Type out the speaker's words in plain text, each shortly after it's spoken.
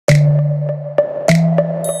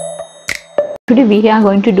Today we are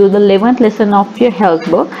going to do the 11th lesson of your health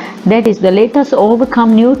book, that is the Let Us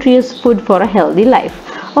Overcome Nutritious Food for a Healthy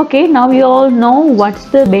Life. Okay, now you all know what's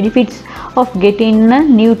the benefits of getting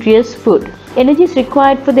nutritious food. Energy is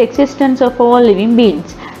required for the existence of all living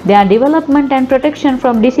beings. Their development and protection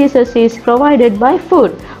from diseases is provided by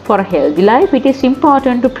food. For a healthy life, it is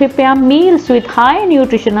important to prepare meals with high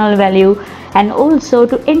nutritional value and also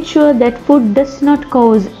to ensure that food does not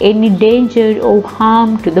cause any danger or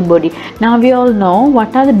harm to the body. Now we all know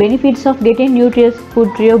what are the benefits of getting nutritious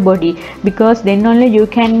food to your body, because then only you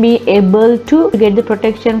can be able to get the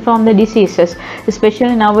protection from the diseases.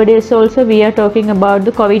 Especially nowadays also we are talking about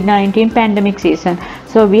the COVID-19 pandemic season,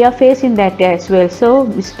 so we are facing that as well. So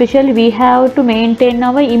especially we have to maintain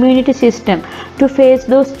our immunity system to face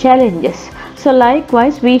those challenges. So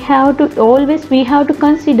likewise we have to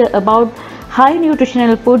consider about high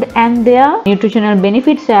nutritional food and their nutritional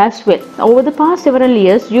benefits as well. Over the past several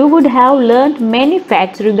years, you would have learned many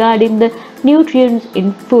facts regarding the nutrients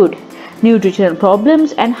in food, nutritional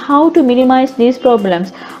problems, and how to minimize these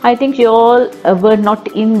problems. I think you all were not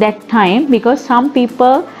in that time, because some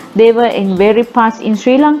people, they were in very past in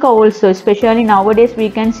Sri Lanka also. Especially nowadays we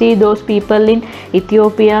can see those people in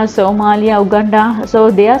Ethiopia, Somalia, Uganda,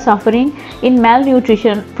 so they are suffering in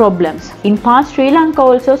malnutrition problems. In past Sri Lanka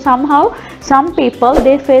also somehow some people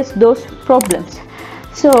they face those problems.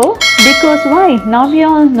 So because why? Now we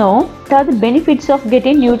all know what are the benefits of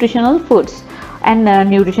getting nutritional foods and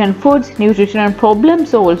nutritional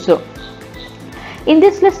problems also. In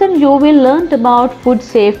this lesson you will learn about food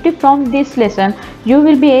safety. From this lesson you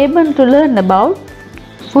will be able to learn about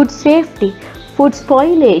food safety, food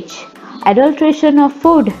spoilage, adulteration of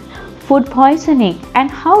food, food poisoning,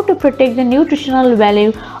 and how to protect the nutritional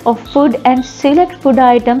value of food and select food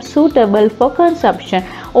items suitable for consumption.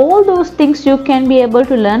 All those things you can be able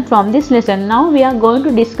to learn from this lesson. Now we are going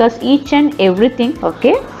to discuss each and everything.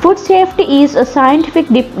 Okay, food safety is a scientific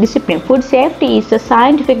discipline. Food safety is a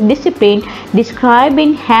scientific discipline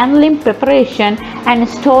describing handling, preparation, and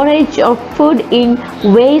storage of food in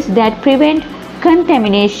ways that prevent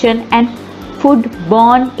contamination and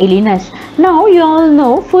foodborne illness. Now you all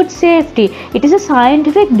know food safety. It is a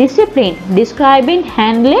scientific discipline describing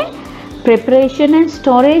handling, preparation, and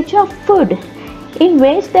storage of food in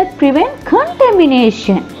ways that prevent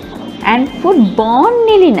contamination and foodborne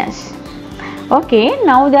illness. Okay,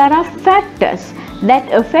 now there are factors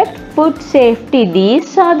that affect food safety.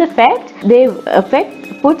 These are the facts they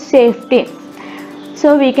affect food safety.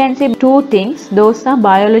 So we can see two things, those are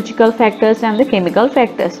biological factors and the chemical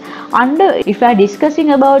factors. If I are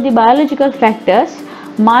discussing about the biological factors,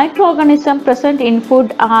 microorganisms present in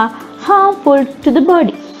food are harmful to the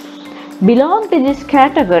body. Belong to this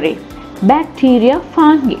category bacteria,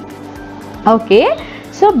 fungi. Okay,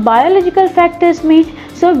 so biological factors means,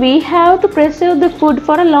 so we have to preserve the food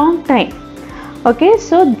for a long time. Okay,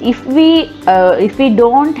 so if we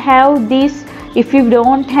don't have this, if you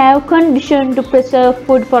don't have condition to preserve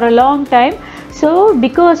food for a long time, so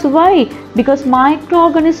because why? Because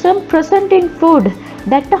microorganisms present in food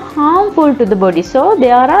that are harmful to the body. So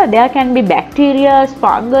there can be bacteria,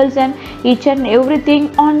 fungus, and each and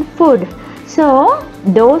everything on food. So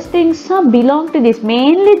those things belong to this,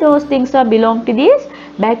 mainly those things belong to these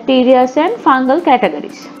bacteria and fungal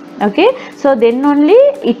categories. Okay, so then only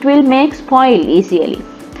it will make spoil easily.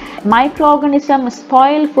 Microorganisms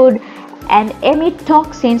spoil food and emit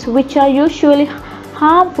toxins which are usually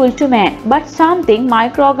harmful to man. But something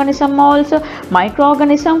microorganisms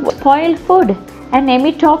spoil food and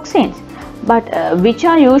emit toxins, but which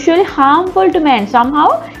are usually harmful to man.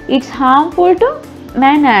 Somehow it's harmful to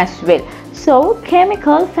man as well. So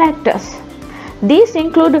chemical factors. These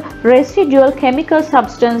include residual chemical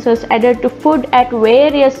substances added to food at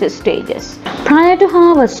various stages. Prior to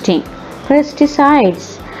harvesting,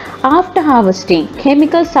 pesticides. After harvesting,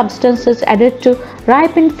 chemical substances added to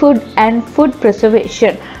ripen food and food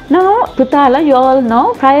preservation. Now, Putala, you all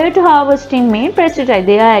know, prior to harvesting means pesticide.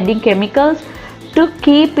 They are adding chemicals to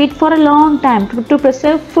keep it for a long time, to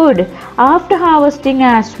preserve food. After harvesting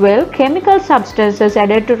as well, chemical substances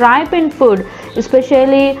added to ripen food.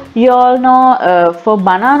 Especially you all know for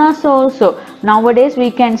bananas also. Nowadays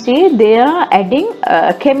we can see they are adding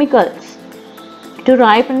chemicals to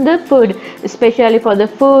ripen the food, especially for the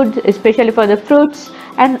fruits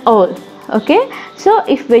and all. Okay, so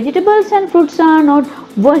if vegetables and fruits are not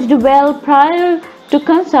washed well prior to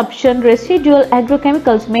consumption, residual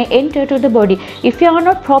agrochemicals may enter to the body. If you are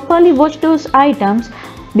not properly washed those items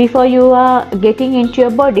before you are getting into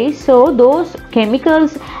your body, so those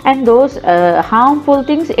chemicals and those harmful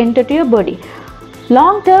things enter to your body.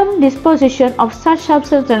 Long-term disposition of such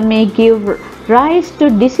substances may give rise to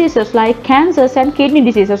diseases like cancers and kidney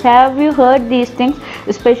diseases. Have you heard these things?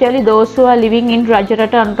 Especially those who are living in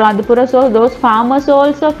Rajarata and Anuradhapura, so those farmers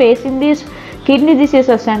also facing these kidney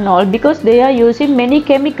diseases and all, because they are using many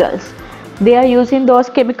chemicals. They are using those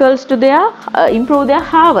chemicals to improve their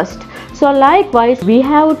harvest. So likewise, we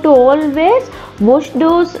have to always wash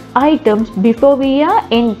those items before we are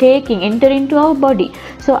enter into our body.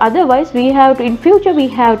 So otherwise, in future we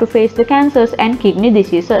have to face the cancers and kidney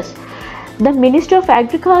diseases. The Ministry of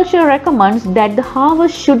Agriculture recommends that the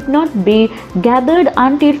harvest should not be gathered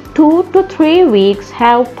until 2 to 3 weeks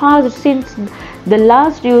have passed since the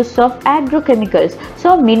last use of agrochemicals.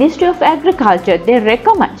 So Ministry of Agriculture, they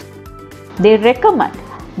recommend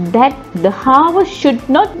that the harvest should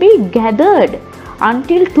not be gathered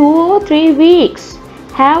until 2 or 3 weeks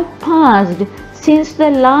have passed since the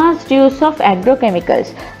last use of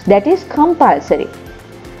agrochemicals. That is compulsory.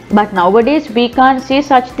 But nowadays we can't see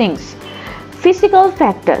such things. Physical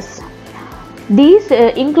factors. These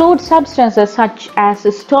include substances such as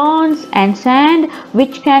stones and sand,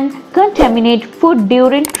 which can contaminate food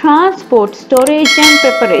during transport, storage and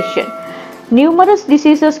preparation. Numerous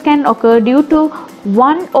diseases can occur due to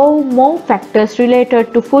one or more factors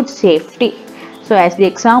related to food safety. So as the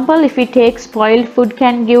example, if we take spoiled food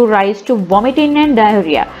can give rise to vomiting and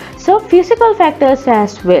diarrhea. So physical factors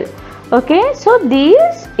as well. Okay, so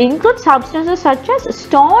these include substances such as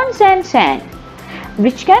stones and sand,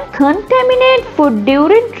 which can contaminate food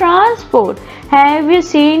during transport. Have you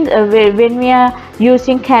seen when we are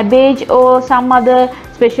using cabbage or some other,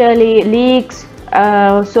 especially leeks,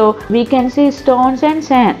 so we can see stones and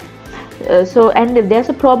sand. And there's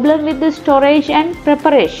a problem with the storage and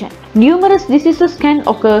preparation. Numerous diseases can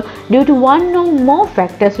occur due to one or more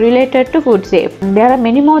factors related to food safety. There are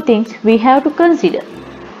many more things we have to consider.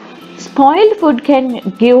 Spoiled food can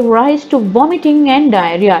give rise to vomiting and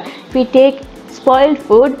diarrhea. If we take spoiled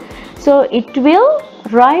food, so it will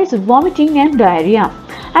rise vomiting and diarrhea.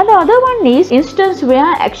 And the other one is instance where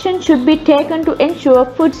action should be taken to ensure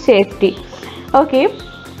food safety. Okay,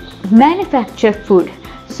 manufactured food.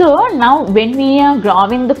 So now when we are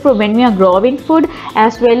growing food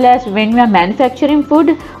as well as when we are manufacturing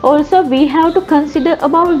food, also we have to consider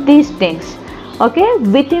about these things. Okay,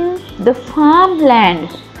 within the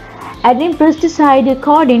farmland, adding pesticide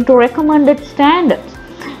according to recommended standards.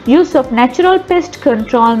 Use of natural pest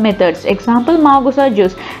control methods, example Magusa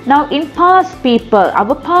juice. Now in our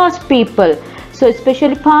past people, so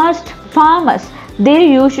especially past farmers,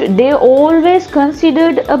 they always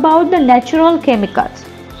considered about the natural chemicals.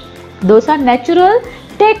 Those are natural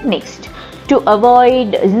techniques to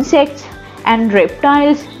avoid insects and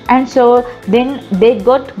reptiles, and so then they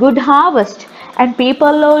got good harvest, and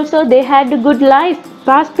people also, they had a good life,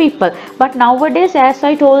 past people. But nowadays, as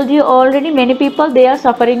I told you already, many people, they are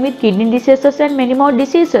suffering with kidney diseases and many more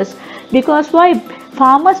diseases. Because why?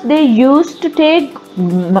 Farmers, they used to take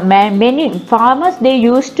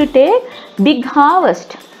big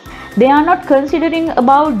harvest. They are not considering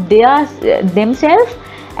about themselves,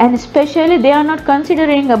 and especially they are not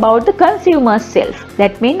considering about the consumer's self,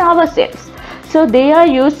 that means ourselves. So they are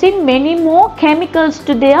using many more chemicals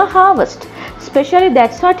to their harvest. Especially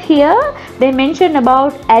that's what here they mention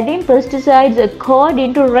about adding pesticides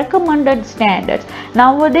according to recommended standards.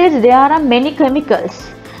 Nowadays there are many chemicals.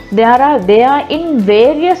 They are in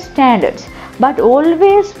various standards. But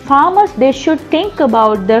always farmers, they should think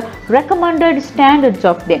about the recommended standards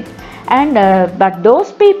of them. And but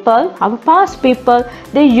those people, our past people,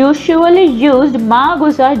 they usually used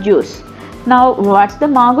Magusa juice. Now what's the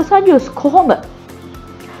Magusa juice? Kohomba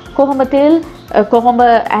til,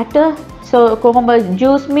 kohomba atta. So kohomba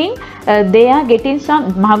juice mean they are getting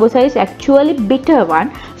some. Magusa is actually bitter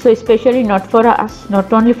one. So especially not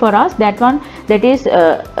only for us, that is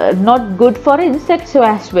not good for insects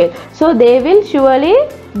as well. So they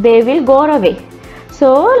will go away.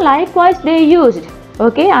 So likewise they used.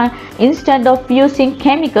 Okay, instead of using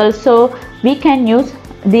chemicals, so we can use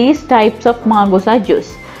these types of Magusa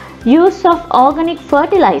juice. Use of organic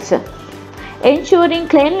fertilizer, ensuring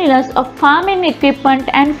cleanliness of farming equipment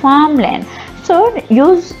and farmland. So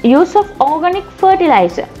use of organic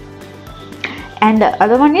fertilizer. And the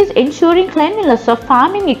other one is ensuring cleanliness of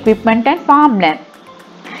farming equipment and farmland.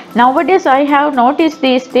 Nowadays I have noticed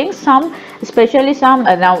these things, especially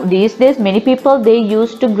now these days many people, they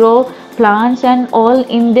used to grow plants and all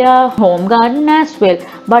in their home garden as well,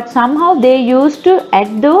 but somehow they used to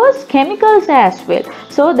add those chemicals as well.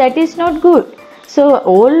 So that is not good. So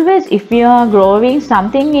always, if you are growing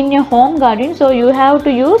something in your home garden, so you have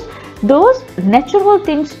to use those natural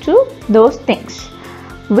things to those things.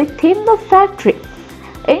 Within the factory,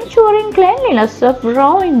 Ensuring cleanliness of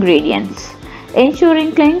raw ingredients.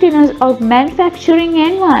 Ensuring cleanliness of manufacturing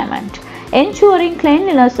environment. Ensuring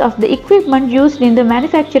cleanliness of the equipment used in the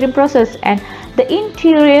manufacturing process and the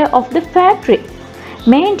interior of the factory.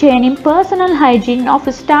 Maintaining personal hygiene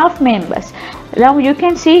of staff members. Now you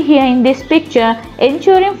can see here in this picture,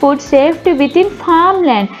 ensuring food safety within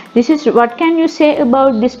farmland. This is what can you say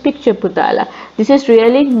about this picture, Putala? This is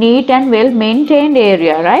really neat and well maintained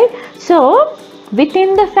area, right? So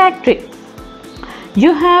within the factory,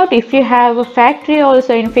 you have, if you have a factory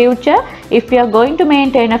also in future, if you are going to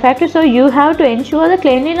maintain a factory, so you have to ensure the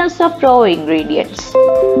cleanliness of raw ingredients,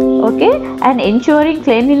 okay, and ensuring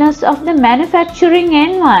cleanliness of the manufacturing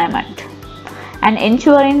environment, and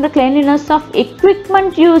ensuring the cleanliness of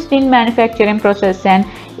equipment used in manufacturing process and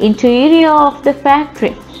interior of the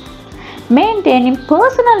factory. Maintaining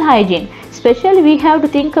personal hygiene, especially we have to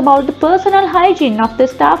think about the personal hygiene of the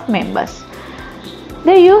staff members.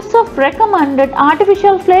 The use of recommended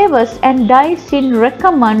artificial flavors and dyes in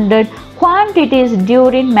recommended quantities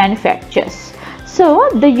during manufactures. So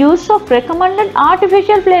the use of recommended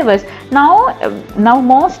artificial flavors. Now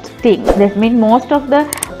most things, that means most of the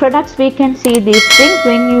products we can see these things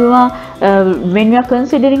when you are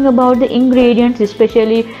considering about the ingredients,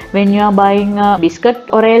 especially when you are buying a biscuit,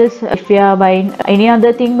 or else if you are buying any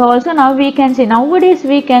other thing also. Now we can see, nowadays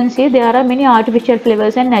we can see there are many artificial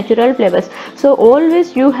flavors and natural flavors. So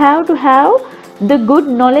always you have to have the good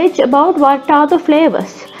knowledge about what are the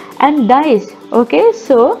flavors and dyes, okay.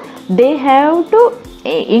 So they have to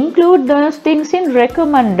include those things in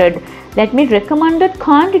recommended, that means recommended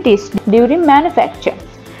quantities during manufacture,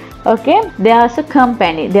 okay. There's a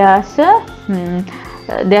company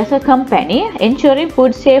ensuring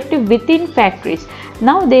food safety within factories.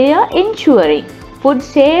 Now they are ensuring food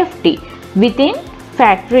safety within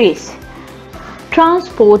factories.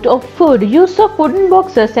 Transport of food. Use of wooden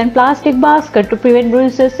boxes and plastic basket to prevent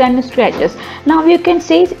bruises and scratches. Now you can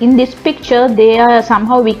see in this picture, they are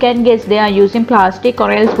somehow, we can guess they are using plastic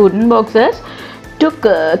or else wooden boxes to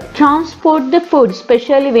transport the food,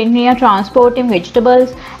 especially when we are transporting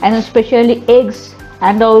vegetables and especially eggs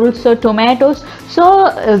and also tomatoes.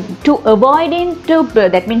 So to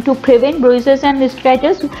that means to prevent bruises and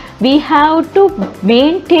scratches, we have to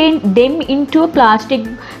maintain them into plastic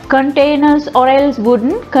containers or else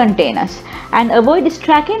wooden containers, and avoid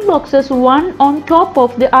stacking boxes one on top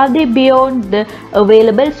of the other beyond the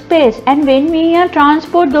available space. And when we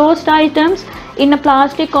transport those items in a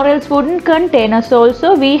plastic or else wooden containers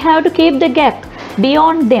also, we have to keep the gap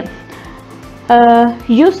beyond them.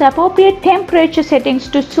 Use appropriate temperature settings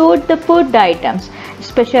to suit the food items,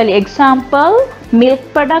 especially example, milk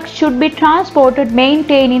products should be transported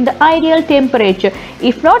maintaining the ideal temperature.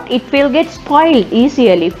 If not, it will get spoiled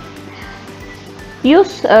easily.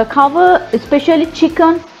 Use cover, especially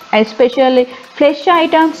chicken, especially flesh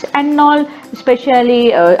items and all,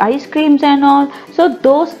 especially ice creams and all. So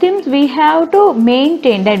those things we have to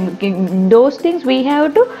maintain, that those things we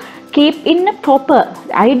have to keep in a proper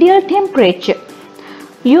ideal temperature.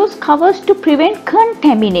 Use covers to prevent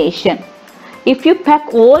contamination. If you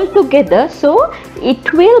pack all together, so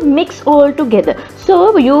it will mix all together.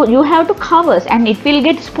 So you have to covers and it will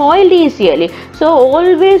get spoiled easily. So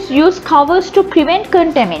always use covers to prevent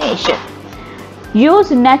contamination.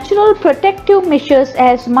 Use natural protective measures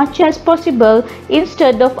as much as possible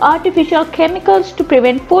instead of artificial chemicals to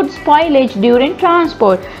prevent food spoilage during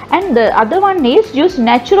transport. And the other one is use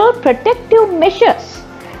natural protective measures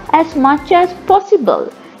as much as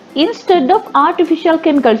possible instead of artificial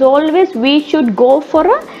chemicals. Always we should go for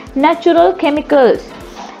natural chemicals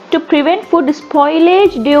to prevent food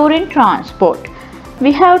spoilage during transport.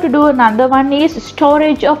 We have to do another one is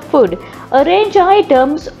storage of food. Arrange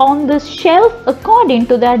items on the shelf according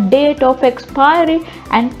to their date of expiry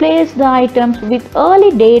and place the items with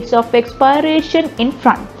early dates of expiration in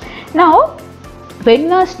front. Now when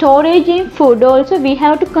we are storing food also, we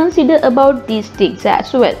have to consider about these things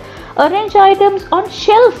as well. Arrange items on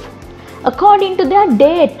shelf according to their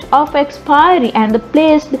date of expiry and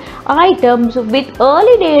place items with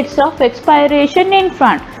early dates of expiration in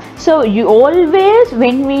front. So you always,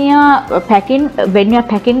 when we are packing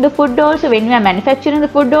the food also, when we are manufacturing the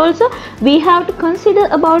food also, we have to consider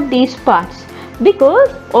about these parts,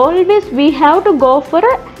 because always we have to go for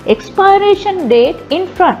a expiration date in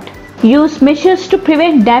front. Use measures to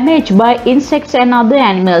prevent damage by insects and other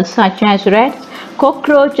animals such as rats,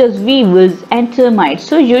 cockroaches, weevils and termites.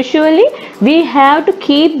 So usually we have to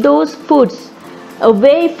keep those foods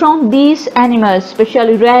away from these animals,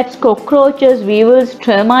 especially rats, cockroaches, weevils,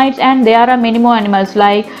 termites, and there are many more animals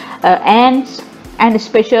like ants and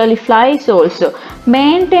especially flies also.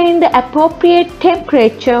 Maintain the appropriate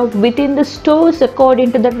temperature within the stores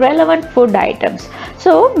according to the relevant food items.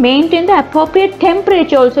 So maintain the appropriate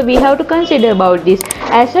temperature also we have to consider about this.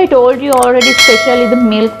 As I told you already, especially the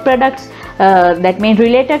milk products, that means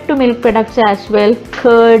related to milk products as well,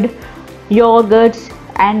 curd, yogurts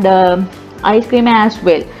and ice cream as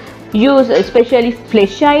well. Use especially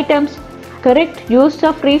flesh items. Correct use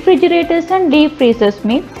of refrigerators and deep freezers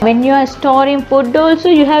means when you are storing food also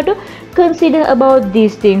you have to consider about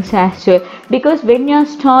these things as well, because when you are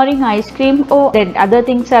storing ice cream or then other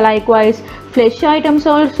things are likewise flesh items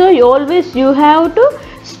also, you have to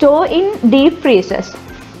store in deep freezers.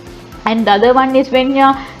 And the other one is when you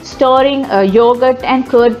are storing yogurt and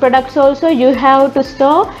curd products also, you have to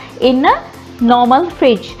store in a normal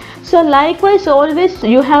fridge. So likewise always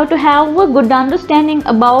you have to have a good understanding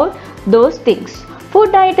about those things.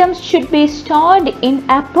 Food items should be stored in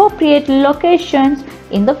appropriate locations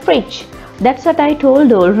in the fridge. That's what I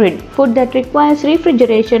told already. Food that requires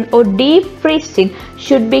refrigeration or deep freezing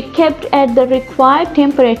should be kept at the required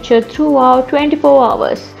temperature throughout 24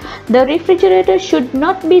 hours. The refrigerator should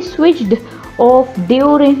not be switched off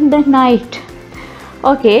during the night.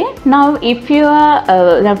 Okay, now if you are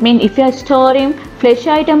if you are storing flesh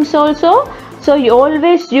items also, so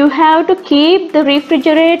you have to keep the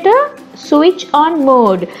refrigerator switch on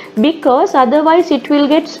mode, because otherwise it will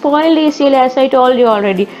get spoiled easily, as I told you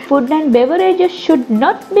already. Food and beverages should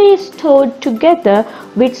not be stored together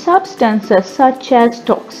with substances such as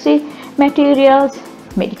toxic materials,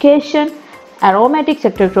 medication, aromatics,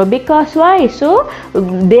 etc. Because why? So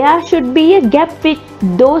there should be a gap with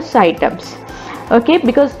those items. Okay,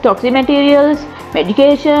 because toxic materials,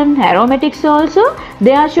 medication, aromatics also,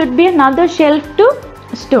 there should be another shelf to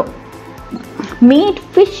store. Meat,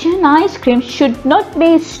 fish and ice cream should not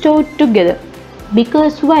be stored together.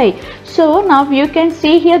 Because why? So now you can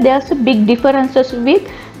see here there's a big differences with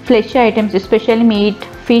flesh items, especially meat,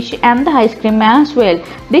 fish and the ice cream as well.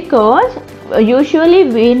 Because usually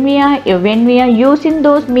when we are using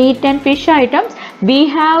those meat and fish items,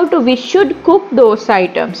 we should cook those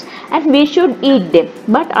items and we should eat them.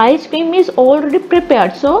 But ice cream is already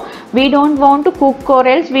prepared, so we don't want to cook or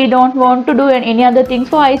else we don't want to do any other things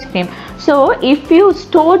for ice cream. So if you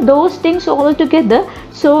store those things all together,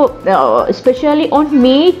 so especially on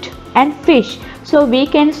meat and fish, so we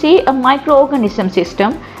can see a microorganism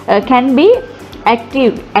system can be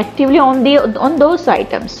actively on those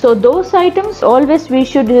items. So those items always we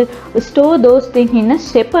should store those things in a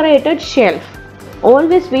separated shelf.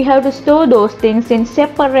 Always we have to store those things in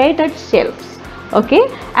separated shelves. Okay,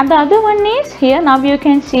 and the other one is here. Now you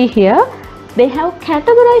can see here they have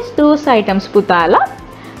categorized those items, Putala.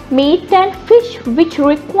 Meat and fish which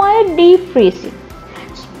require deep freezing,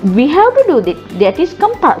 we have to do that is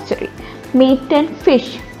compulsory. Meat and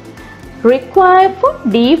fish require for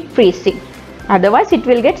deep freezing, otherwise it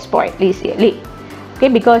will get spoiled easily. Okay,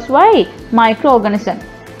 because why? Microorganism.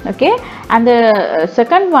 Okay, and the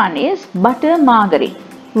second one is butter, margarine,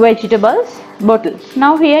 vegetables, bottles.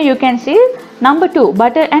 Now here you can see number 2,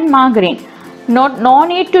 butter and margarine, no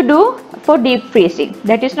need to do for deep freezing.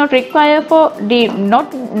 That is not required for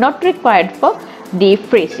not required for deep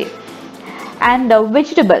freezing. And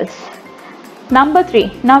vegetables, number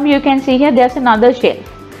 3. Now you can see here there's another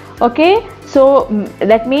shelf. Okay, so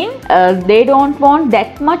that means they don't want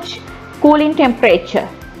that much cooling temperature.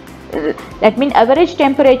 That means average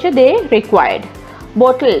temperature they required.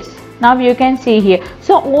 Bottles, now you can see here.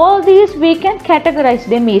 So all these we can categorize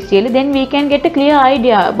them easily, then we can get a clear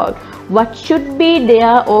idea about what should be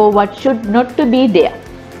there or what should not to be there.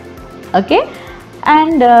 Okay,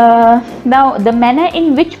 and now the manner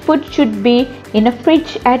in which food should be in a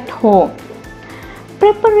fridge at home.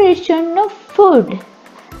 Preparation of food.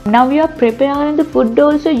 Now you are preparing the food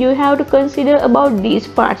also, you have to consider about these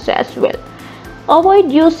parts as well.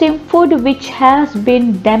 Avoid using food which has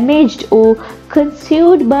been damaged or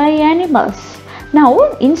consumed by animals.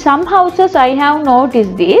 Now in some houses I have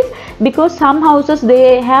noticed this, because some houses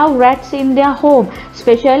they have rats in their home,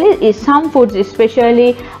 especially some foods,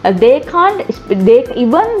 especially they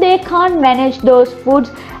can't manage those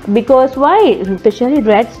foods, because why? Especially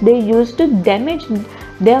rats, they used to damage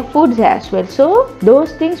their foods as well. So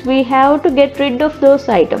those things we have to get rid of those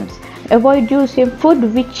items. Avoid using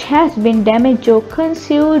food which has been damaged or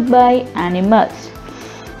consumed by animals.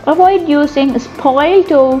 Avoid using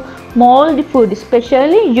spoiled or moldy food,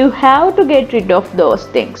 especially you have to get rid of those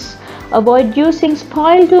things. Avoid using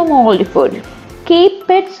spoiled or moldy food. Keep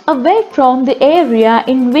pets away from the area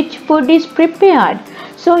in which food is prepared.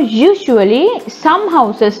 So usually some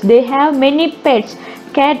houses they have many pets,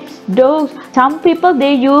 cats, dogs. Some people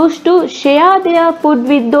they used to share their food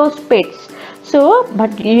with those pets. So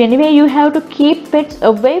but anyway, you have to keep pets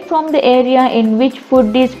away from the area in which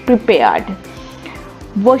food is prepared.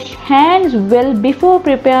 Wash hands well before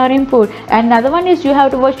preparing food. Another one is you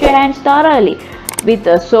have to wash your hands thoroughly with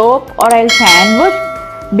a soap or else hand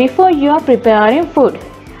wash before you are preparing food.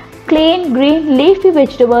 Clean green leafy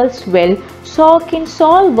vegetables well, soak in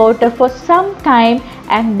salt water for some time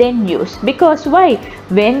and then use. Because why?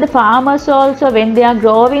 When the farmers also, when they are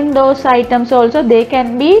growing those items also, they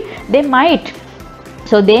might,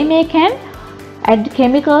 so they can add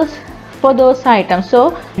chemicals for those items.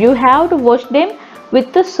 So you have to wash them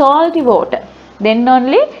with the salty water. Then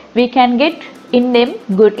only we can get in them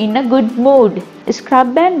in a good mood.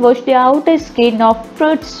 Scrub and wash the outer skin of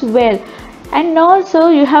fruits well. And also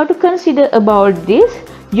you have to consider about this.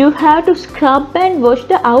 You have to scrub and wash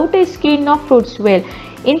the outer skin of fruits well.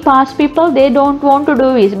 In past people they don't want to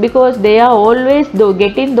do this because they are always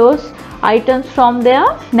getting those items from their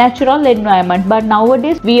natural environment. But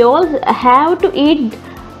nowadays we all have to eat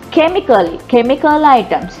chemical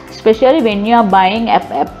items, especially when you are buying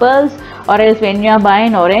apples or else when you are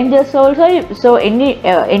buying oranges also. So any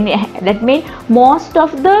that means most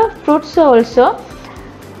of the fruits also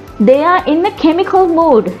they are in a chemical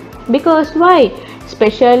mood. Because why?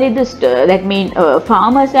 Especially this that means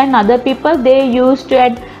farmers and other people they used to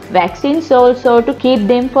add vaccines also to keep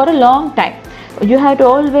them for a long time. You have to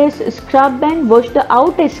always scrub and wash the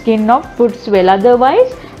outer skin of fruits well,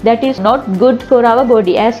 otherwise that is not good for our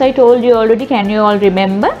body. As I told you already, can you all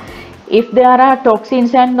remember? If there are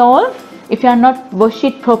toxins and all, if you are not wash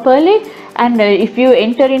it properly, and if you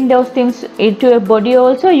enter in those things into your body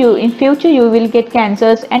also, you in future you will get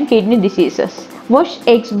cancers and kidney diseases. Wash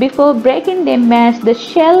eggs before breaking them as the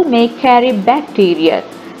shell may carry bacteria.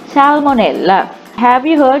 Salmonella. Have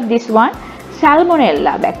you heard this one?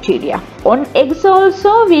 Salmonella bacteria. On eggs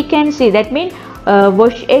also we can see, that means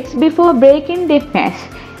wash eggs before breaking them as.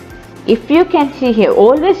 If you can see here,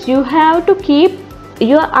 always you have to keep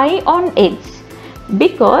your eye on eggs,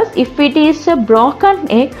 because if it is a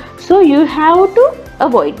broken egg, so you have to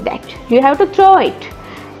avoid that. You have to throw it,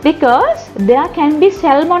 because there can be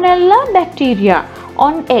salmonella bacteria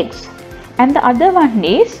on eggs. And the other one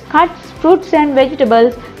is cut fruits and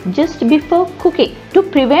vegetables just before cooking to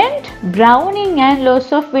prevent browning and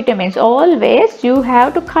loss of vitamins. Always you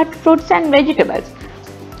have to cut fruits and vegetables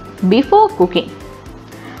before cooking.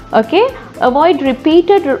 Okay, avoid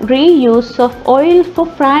repeated reuse of oil for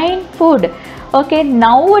frying food. Okay,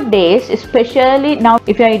 nowadays, especially now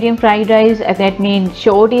if you are eating fried rice, that means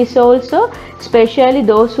shorties also, especially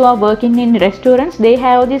those who are working in restaurants, they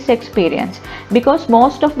have this experience, because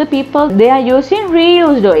most of the people they are using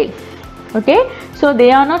reused oil. Okay, so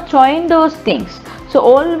they are not throwing those things. So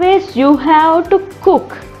always you have to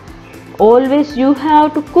cook. Always you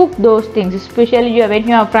have to cook those things, especially when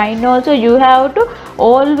you are frying also, you have to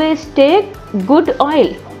always take good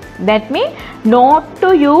oil. That means not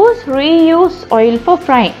to use reuse oil for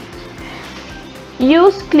frying.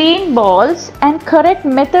 Use clean bowls and correct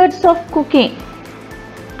methods of cooking.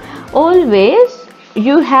 Always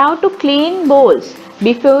you have to clean bowls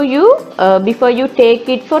before you take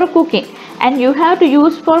it for cooking, and you have to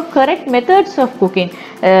use for correct methods of cooking.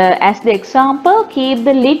 As the example, keep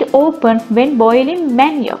the lid open when boiling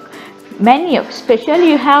manioc.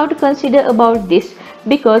 Especially you have to consider about this,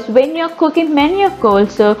 because when you are cooking manioc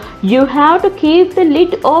also, you have to keep the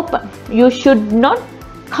lid open. You should not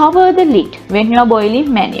cover the lid when you are boiling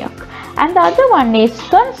manioc. And the other one is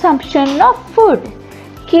consumption of food.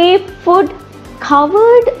 Keep food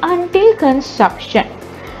covered until consumption.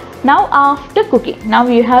 Now after cooking, now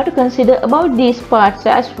you have to consider about these parts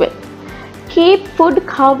as well. Keep food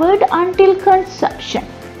covered until consumption.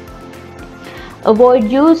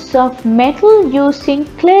 Avoid use of metal using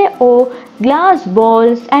clay or glass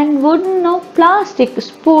bowls and wooden or plastic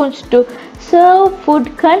spoons to serve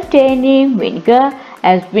food containing vinegar,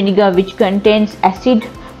 as vinegar which contains acid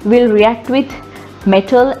will react with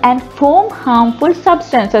metal and form harmful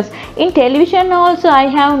substances. In television also I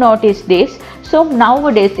have noticed this. So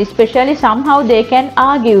nowadays, especially somehow they can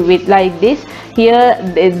argue with like this. Here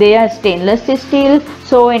they are stainless steel,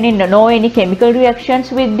 so no any chemical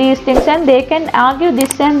reactions with these things, and they can argue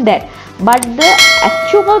this and that. But the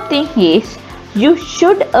actual thing is, you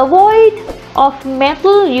should avoid of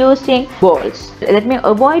metal using bowls. That means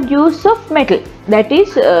avoid use of metal. That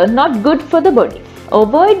is not good for the body.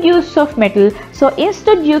 Avoid use of metal. So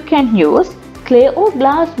instead you can use clay or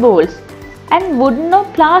glass bowls and wooden or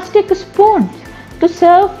plastic spoons to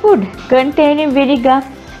serve food containing vinegar,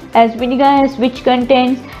 as vinegar, which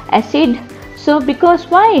contains acid. So because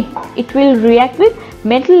why? It will react with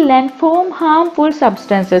metal and form harmful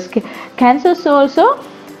substances. Cancers also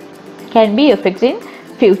can be effects in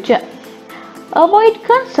future. Avoid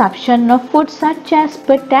consumption of foods such as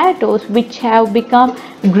potatoes, which have become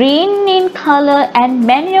green in color and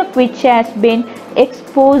many of which has been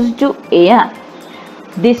exposed to air.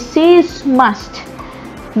 This is must,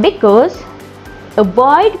 because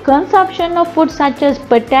avoid consumption of foods such as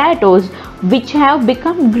potatoes which have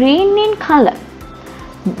become green in color.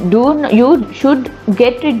 You should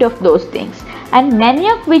get rid of those things, and many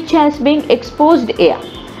of which has been exposed air.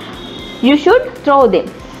 You should throw them.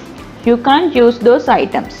 You can't use those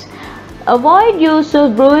items. Avoid use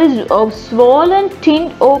of bruised or swollen,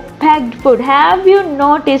 tinned or packed food. Have you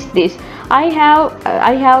noticed this? I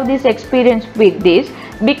have this experience with this,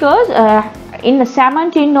 because in the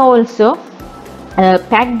salmon tin also,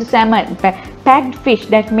 packed salmon, packed fish,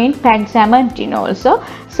 that means packed salmon tin also,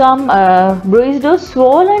 some bruised or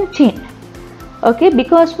swollen tin. Okay,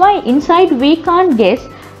 because why? Inside we can't guess.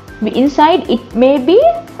 Inside it may be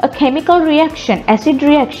a chemical reaction, acid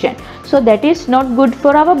reaction. So that is not good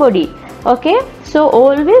for our body. Okay, so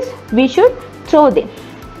always we should throw them.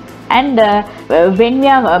 And when we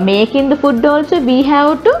are making the food also, we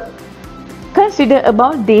have to consider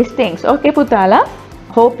about these things. Okay, Putala,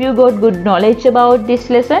 hope you got good knowledge about this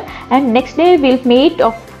lesson, and next day we'll meet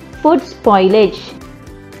of food spoilage.